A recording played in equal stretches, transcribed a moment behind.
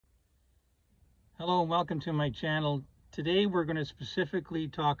Hello and welcome to my channel. Today we're going to specifically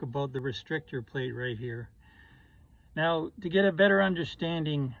talk about the restrictor plate right here. Now, to get a better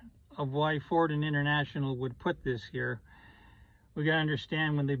understanding of why Ford and International would put this here, we got to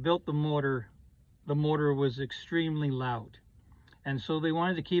understand when they built the motor was extremely loud. And so they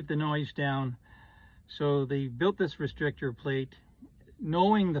wanted to keep the noise down. So they built this restrictor plate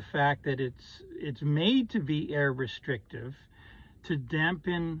knowing the fact that it's made to be air restrictive to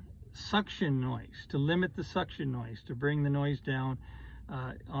dampen suction noise, to limit the suction noise, to bring the noise down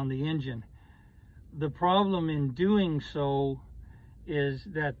on the engine. The problem in doing so is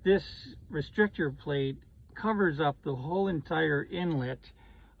that this restrictor plate covers up the whole entire inlet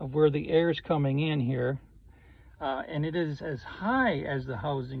of where the air is coming in here, and it is as high as the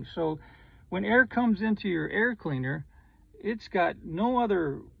housing. So when air comes into your air cleaner, it's got no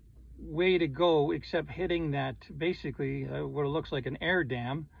other way to go except hitting that, basically what it looks like an air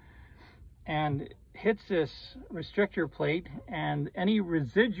dam, and hits this restrictor plate, and any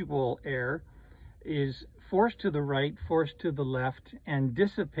residual air is forced to the right, forced to the left, and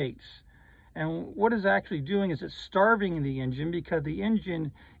dissipates. And what it's actually doing is it's starving the engine, because the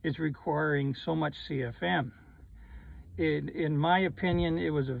engine is requiring so much CFM. In my opinion, it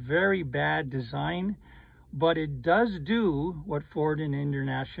was a very bad design, but it does do what Ford and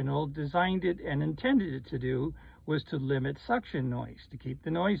International designed it and intended it to do, was to limit suction noise, to keep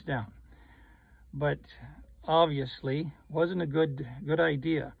the noise down. But obviously wasn't a good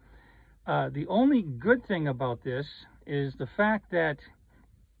idea. The only good thing about this is the fact that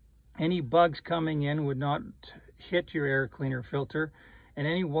any bugs coming in would not hit your air cleaner filter, and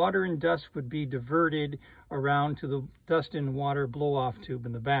any water and dust would be diverted around to the dust and water blow-off tube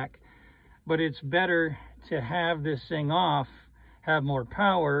in the back. But it's better to have this thing off, have more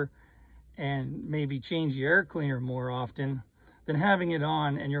power, and maybe change the air cleaner more often than having it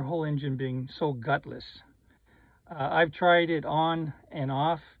on and your whole engine being so gutless. I've tried it on and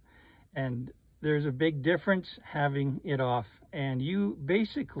off, and there's a big difference having it off, and you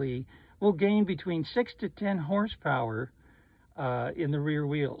basically will gain between 6 to 10 horsepower in the rear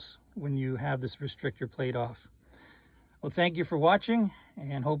wheels when you have this restrictor plate off. Well, thank you for watching,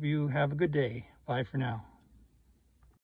 and hope you have a good day. Bye for now.